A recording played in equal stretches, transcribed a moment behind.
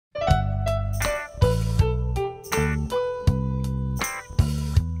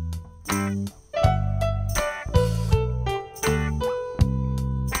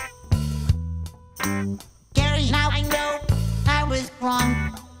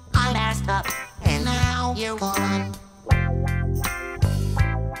up, and now you're gone.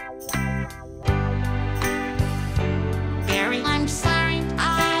 Gary, I'm sorry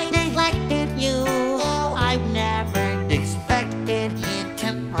I neglected you. Oh, I've never expected you to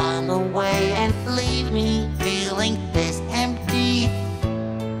run away and leave me feeling this empty.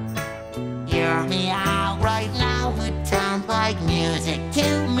 Hear me out right now, it sounds like music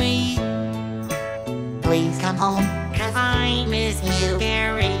to me. Please come home, 'cause I miss you,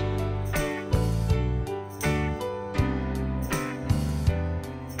 Gary.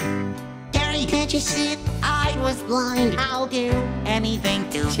 Gary, can't you see it? I was blind. I'll do anything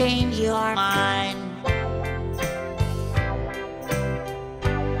to change your mind.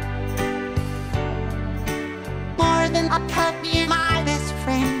 More than a cup, you're my best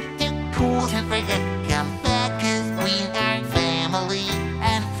friend. Too cool to forget. Come back, 'cause we are family.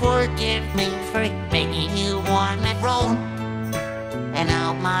 And forgive me for making you wanna roll. And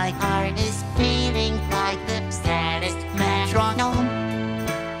now my heart is beating like the saddest metronome.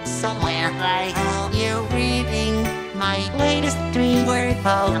 Somewhere I hope you're reading my latest 3-word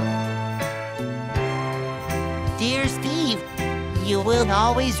poem. Dear Steve, you will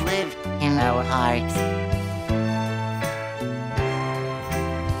always live in our hearts.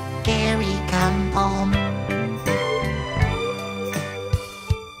 Gary, come home.